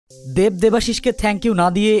দেবাশিসকে thank you না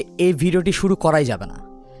দিয়ে এই ভিডিওটি শুরু করাই যাবে না,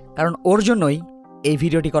 কারণ ওর জন্যই এই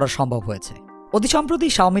ভিডিওটি করা সম্ভব হয়েছে। অতি সম্প্রতি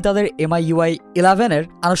Xiaomi তাদের MIUI 11 এর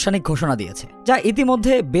আনুষ্ঠানিক ঘোষণা দিয়েছে, যা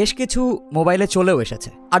ইতিমধ্যে বেশ কিছু মোবাইলে চলেও এসেছে।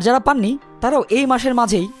 আর যারা পাননি তারাও এই মাসের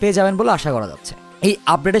মাঝেই পেয়ে যাবেন বলে আশা করা যাচ্ছে। এই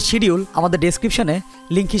আপডেটের শিডিউল আমাদের ডেসক্রিপশনে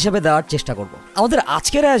লিঙ্ক হিসেবে দেওয়ার চেষ্টা করব। আমাদের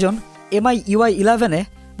আজকের আয়োজন MIUI 11 এ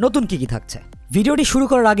নতুন কি থাকছে। ভিডিওটি শুরু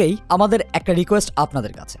করার আগেই আমাদের একটা রিকোয়েস্ট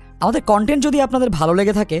আপনাদের কাছে, আমাদের কন্টেন্ট যদি আপনাদের ভালো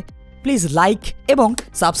লেগে থাকে প্লিজ লাইক এবং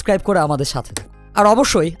সাবস্ক্রাইব করে আমাদের সাথে থাকুন। আর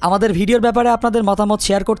অবশ্যই আমাদের ভিডিওর ব্যাপারে আপনাদের মতামত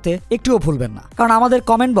শেয়ার করতে একটুও ভুলবেন না, কারণ আমাদের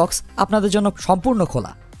কমেন্ট বক্স আপনাদের জন্য সম্পূর্ণ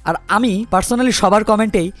খোলা, আর আমি পার্সোনালি সবার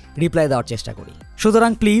কমেন্টেই রিপ্লাই দেওয়ার চেষ্টা করি।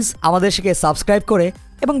 সুতরাং প্লিজ আমাদের সাথে সাবস্ক্রাইব করে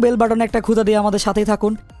এবং বেল বাটনে একটা খুদা দিয়ে আমাদের সাথেই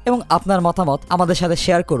থাকুন এবং আপনার মতামত আমাদের সাথে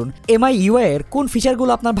শেয়ার করুন। MIUI এর কোন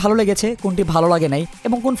ফিচারগুলো আপনার ভালো লেগেছে, কোনটি ভালো লাগে নাই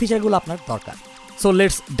এবং কোন ফিচারগুলো আপনার দরকার। So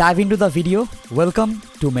let's dive into the video. Welcome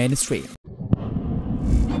to main stream.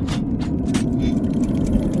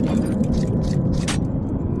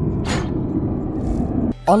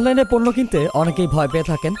 অনলাইনে পণ্য কিনতে অনেকেই ভয় পেয়ে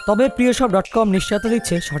থাকেন, তবে priyashop.com নিশ্চয়তা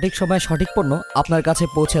দিচ্ছে সঠিক সময়ে সঠিক পণ্য আপনার কাছে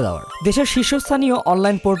পৌঁছে দেওয়ার। দেশের শীর্ষস্থানীয়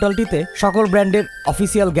অনলাইন পোর্টালটিতে সকল ব্র্যান্ডের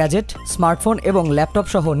অফিসিয়াল গ্যাজেট, স্মার্টফোন এবং ল্যাপটপ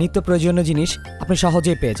সহ নিত্য প্রয়োজনীয় জিনিস আপনি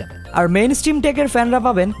সহজেই পেয়ে যাবেন। আর মেইন স্ট্রিম টেকের ফ্যানরা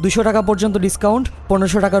পাবেন 200 টাকা পর্যন্ত ডিসকাউন্ট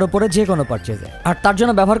 1500 টাকার উপরে যে কোনো পারচেজে। আর তার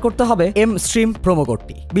জন্য ব্যবহার করতে হবে M-Stream প্রোমো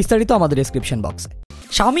কোডটি, বিস্তারিত আমাদের ডেসক্রিপশন বক্সে।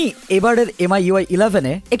 Xiaomi এবারের MIUI 11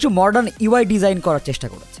 এ একটু মডার্ন UI ডিজাইন করার চেষ্টা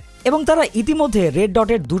করেছে এবং তারা ইতিমধ্যে রেড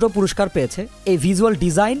ডটের 2টো পুরস্কার পেয়েছে এই ভিজুয়াল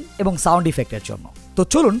ডিজাইন এবং সাউন্ড ইফেক্টের জন্য। তো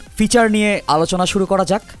চলুন ফিচার নিয়ে আলোচনা শুরু করা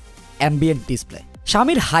যাক। Ambient display.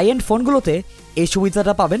 Xiaomiর হাই এন্ড ফোনগুলোতে এই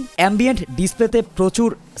সুবিধাটা পাবেন। অ্যাম্বিয়েন্ট ডিসপ্লেতে প্রচুর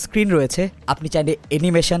স্ক্রিন রয়েছে, আপনি চাইলে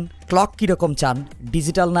অ্যানিমেশন, ক্লক কীরকম চান,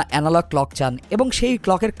 ডিজিটাল না অ্যানালগ ক্লক চান এবং সেই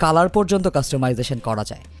ক্লকের কালার পর্যন্ত কাস্টমাইজেশন করা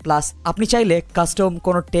যায়। প্লাস আপনি চাইলে কাস্টম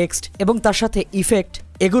কোনো টেক্সট এবং তার সাথে ইফেক্ট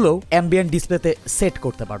এগুলোও অ্যাম্বিয়েন্ট ডিসপ্লেতে সেট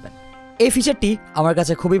করতে পারবেন। এই ফিচারটি আমার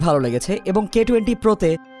কাছে খুবই ভালো লেগেছে এবং K20 Proতে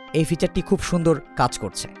এই ফিচারটি খুব সুন্দর কাজ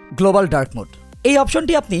করছে। গ্লোবাল ডার্ক মোড, এই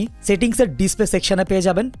অপশনটি আপনি সেটিংসের ডিসপ্লে সেকশনে পেয়ে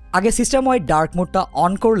যাবেন। আগে সিস্টেম ওয়াইড ডার্ক মোডটা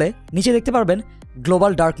অন করলে নিচে দেখতে পারবেন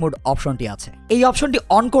গ্লোবাল ডার্ক মোড অপশনটি আছে। এই অপশনটি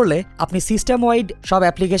অন করলে আপনি সিস্টেম ওয়াইড সব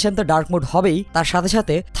অ্যাপ্লিকেশন তো ডার্ক মোড হবেই, তার সাথে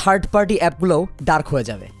সাথে থার্ড পার্টি অ্যাপগুলোও ডার্ক হয়ে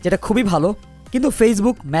যাবে, যেটা খুবই ভালো। কিন্তু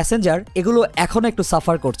ফেসবুক, মেসেঞ্জার এগুলো এখনো একটু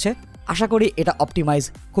সাফার করছে, আশা করি এটা অপটিমাইজ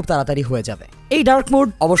খুব তাড়াতাড়ি হয়ে যাবে। এই ডার্ক মোড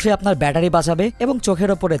অবশ্যই আপনার ব্যাটারি বাঁচাবে এবং চোখের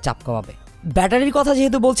ওপরে চাপ কমাবে। ব্যাটারির কথা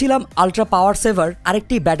যেহেতু বলছিলাম, আলট্রা পাওয়ার সেভার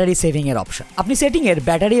আরেকটি ব্যাটারি সেভিং এর অপশন। আপনি সেটিং এর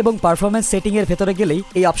ব্যাটারি এবং পারফরমেন্স সেটিং এর ভেতরে গেলেই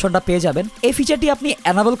এই অপশনটা পেয়ে যাবেন। এই ফিচারটি আপনি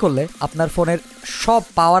এনাবল করলে আপনার ফোনের সব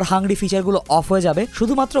পাওয়ার হাংরি ফিচারগুলো অফ হয়ে যাবে,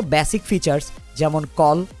 শুধুমাত্র বেসিক ফিচার্স যেমন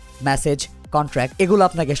কল, মেসেজ, কন্ট্রাক্ট এগুলো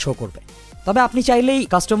আপনাকে শো করবে। তবে আপনি চাইলেই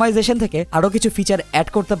কাস্টমাইজেশন থেকে আরো কিছু ফিচার অ্যাড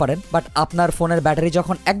করতে পারেন, বাট আপনার ফোনের ব্যাটারি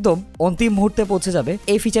যখন একদম অন্তিম মুহূর্তে পৌঁছে যাবে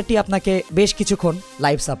এই ফিচারটি আপনাকে বেশ কিছুক্ষণ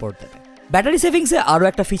লাইভ সাপোর্ট দেবে। ব্যাটারি সেভিংসে আরও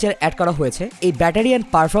একটা ফিচার অ্যাড করা হয়েছে। এই ব্যাটারি অ্যান্ড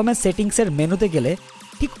পারফরমেন্স সেটিংসের মেনুতে গেলে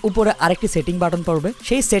ঠিক উপরে আরেকটি সেটিং বাটন পড়বে,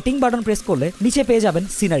 সেই সেটিং বাটন প্রেস করলে নিচে পেয়ে যাবেন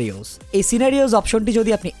সিনারিওস। এই সিনারিওস অপশনটি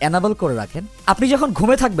যদি আপনি এনাবল করে রাখেন, আপনি যখন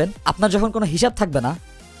ঘুমে থাকবেন, আপনার যখন কোনো হিসাব থাকবে না,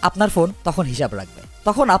 আপনার ফোন তখন হিসাব রাখবে।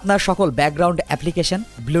 তখন আপনার সকল background application,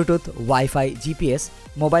 Bluetooth, wifi, GPS,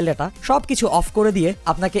 mobile data সবকিছু অফ করে দিয়ে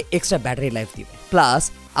আপনাকে এক্সট্রা ব্যাটারি লাইফ দিবে। প্লাস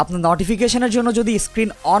আপনার নোটিফিকেশনের জন্য যদি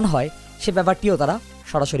স্ক্রিন অন হয়, সে ব্যাপারটিও তারা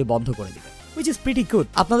সরাসরি বন্ধ করে দিবে, হুইচ ইজ প্রিটি গুড।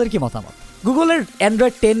 আপনাদের কি মতামত? গুগলের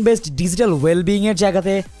অ্যান্ড্রয়েড 10 বেসড ডিজিটাল ওয়েলবিং এর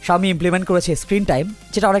জায়গাতে Xiaomi ইমপ্লিমেন্ট করেছে স্ক্রিন টাইম,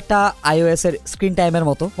 যেটা অনেকটা iOS এর স্ক্রিন টাইমের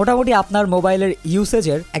মতো। মোটামুটি আপনার মোবাইলের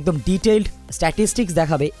ইউসেজের একদম ডিটেইলড স্ট্যাটিস্টিক্স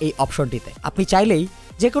দেখাবে এই অপশনটিতে। আপনি চাইলেই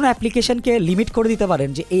যে কোনো অ্যাপ্লিকেশনকে লিমিট করে দিতে পারেন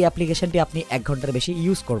যে এই অ্যাপ্লিকেশনটি আপনি 1 ঘন্টার বেশি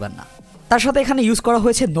ইউজ করবেন না। তার সাথে এখানে ইউজ করা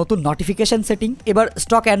হয়েছে নতুন নোটিফিকেশন সেটিং। এবার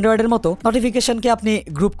স্টক অ্যান্ড্রয়েডের মতো নোটিফিকেশনকে আপনি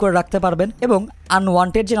গ্রুপ করে রাখতে পারবেন এবং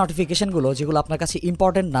আনওয়ান্টেড যে নোটিফিকেশনগুলো যেগুলো আপনার কাছে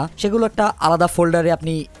ইম্পর্টেন্ট না, সেগুলো একটা আলাদা ফোল্ডারে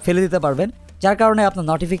আপনি ফেলে দিতে পারবেন, যার কারণে আপনার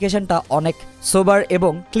নোটিফিকেশনটা অনেক সোবার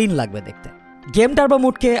এবং ক্লিন লাগবে দেখতে। গেম টার্বো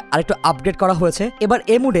মুডকে আরেকটু আপগ্রেড করা হয়েছে। এবার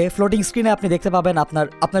এই মুডে ফ্লোটিং স্ক্রিনে আপনি দেখতে পাবেন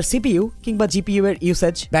আপনার সিপিইউ কিংবা জিপিইউ এর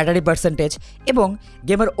ইউসেজ, ব্যাটারি পার্সেন্টেজ এবং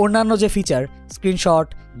গেমের অন্যান্য যে ফিচার, স্ক্রিনশট,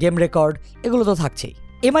 গেম রেকর্ড এগুলো তো থাকছেই।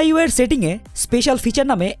 MIUI এর সেটিংয়ে স্পেশাল ফিচার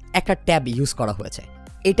নামে একটা ট্যাব ইউজ করা হয়েছে।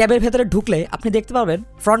 এই ট্যাবের ভেতরে ঢুকলে আপনি দেখতে পাবেন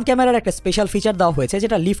ফ্রন্ট ক্যামেরার একটা স্পেশাল ফিচার দেওয়া হয়েছে,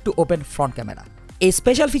 যেটা lift to open front camera. এই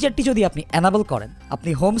স্পেশাল ফিচারটি যদি আপনি এনাবল করেন,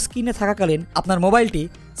 আপনি হোম স্ক্রিনে থাকাকালীন আপনার মোবাইলটি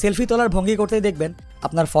সেলফি তোলার ভঙ্গি করতেই দেখবেন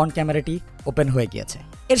আপনার ফ্রন্ট ক্যামেরাটি ওপেন হয়ে গিয়েছে।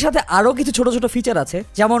 এর সাথে আরও কিছু ছোট ছোট ফিচার আছে,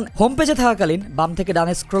 যেমন হোম পেজে থাকাকালীন বাম থেকে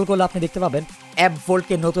ডানে স্ক্রল করলে আপনি দেখতে পাবেন অ্যাপ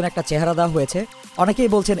ভোল্টকে নতুন একটা চেহারা দেওয়া হয়েছে। অনেকেই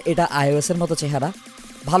বলছেন এটা iOS এর মতো চেহারা,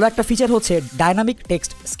 ভালো একটা ফিচার হচ্ছে ডাইনামিক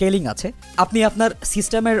টেক্সট স্কেলিং আছে। আপনি আপনার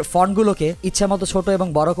সিস্টেমের ফন্টগুলোকে ইচ্ছামতো ছোট এবং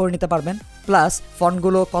বড় করে নিতে পারবেন, প্লাস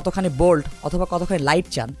ফন্টগুলো কতখানি বোল্ড অথবা কতখানি লাইট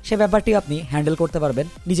চান সে ব্যাপারটি আপনি হ্যান্ডেল করতে পারবেন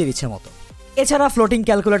নিজের ইচ্ছে মতো। এছাড়া ফ্লোটিং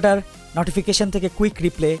ক্যালকুলেটর, নোটিফিকেশন থেকে কুইক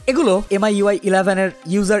রিপ্লে, এগুলো MIUI 11 এর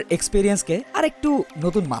ইউজার এক্সপিরিয়েন্সকে আরেকটু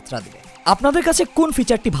নতুন মাত্রা দিবে। আপনাদের কাছে কোন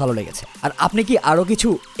ফিচারটি ভালো লেগেছে আর আপনি কি আরও কিছু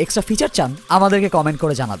এক্সট্রা ফিচার চান আমাদেরকে কমেন্ট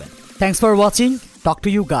করে জানাবেন। Thanks for watching, talk to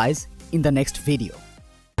you guys in the next video.